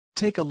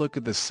take a look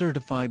at the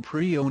certified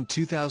pre-owned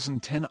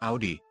 2010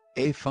 Audi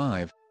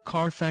A5.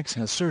 Carfax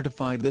has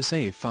certified this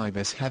A5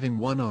 as having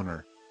one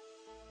owner.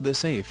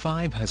 This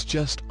A5 has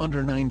just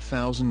under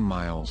 9,000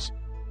 miles.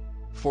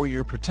 For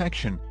your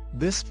protection,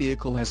 this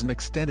vehicle has an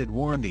extended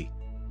warranty.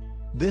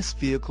 This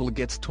vehicle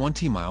gets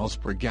 20 miles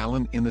per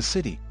gallon in the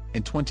city,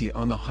 and 20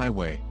 on the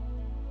highway.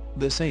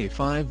 This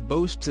A5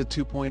 boasts a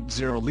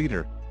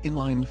 2.0-liter,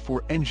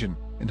 inline-4 engine,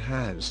 and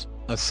has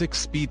a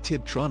 6-speed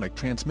Tiptronic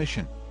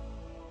transmission.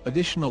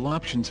 Additional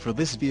options for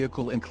this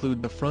vehicle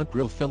include the front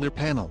grille filler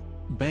panel,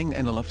 Bang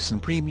 & Olufsen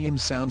premium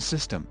sound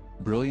system,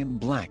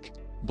 brilliant black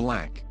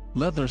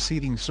leather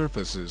seating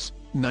surfaces,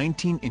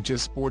 19-inch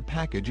sport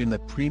package in the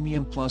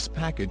Premium Plus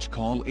package.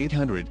 Call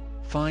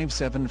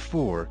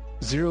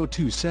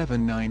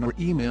 800-574-0279 or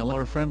email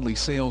our friendly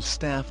sales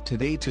staff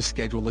today to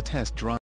schedule a test drive.